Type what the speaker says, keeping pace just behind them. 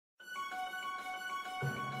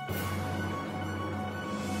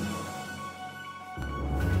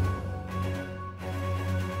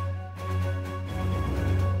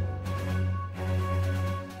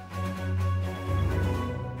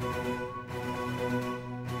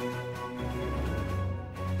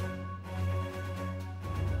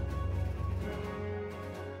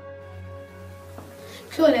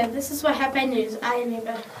Kia ora, this is my Happy News. I am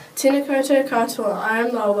Eva. Tēnā koutou katoa, I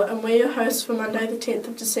am Lola and we're your hosts for Monday the 10th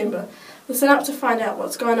of December. Listen up to find out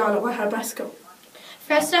what's going on at Waihau School.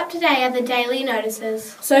 First up today are the daily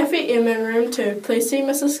notices. Sophie M in room 2, please see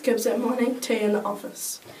Mrs Gibbs at morning tea in the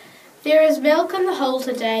office. There is milk in the hall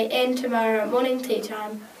today and tomorrow at morning tea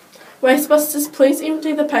time. Wastebusters, please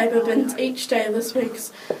empty the paper bins each day this week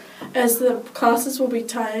as the classes will be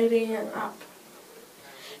tidying up.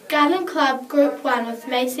 Garden Club Group 1 with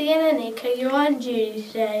Macy and Anika, you're on duty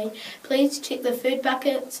today. Please check the food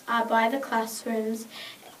buckets are by the classrooms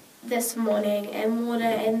this morning and water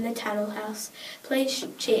in the tunnel house. Please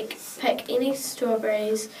pick any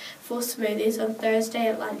strawberries for smoothies on Thursday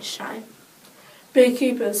at lunchtime.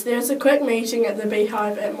 Beekeepers, there is a quick meeting at the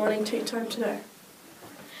beehive at morning tea time today.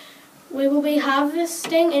 We will be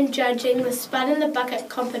harvesting and judging the Spud in the Bucket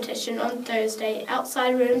competition on Thursday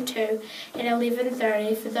outside room 2 at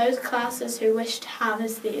 11:30 for those classes who wish to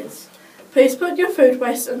harvest theirs. Please put your food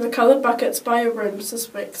waste in the coloured buckets by your rooms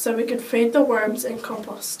this week so we can feed the worms and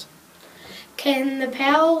compost. Can the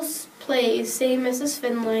pals please see Mrs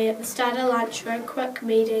Finlay at the start of lunch for a quick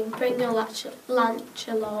meeting? Bring your lunch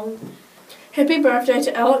along. Happy birthday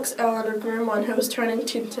to Alex Allen in room 1 who is turning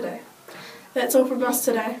 10 today. That's all from us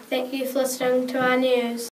today. Thank you for listening to our news.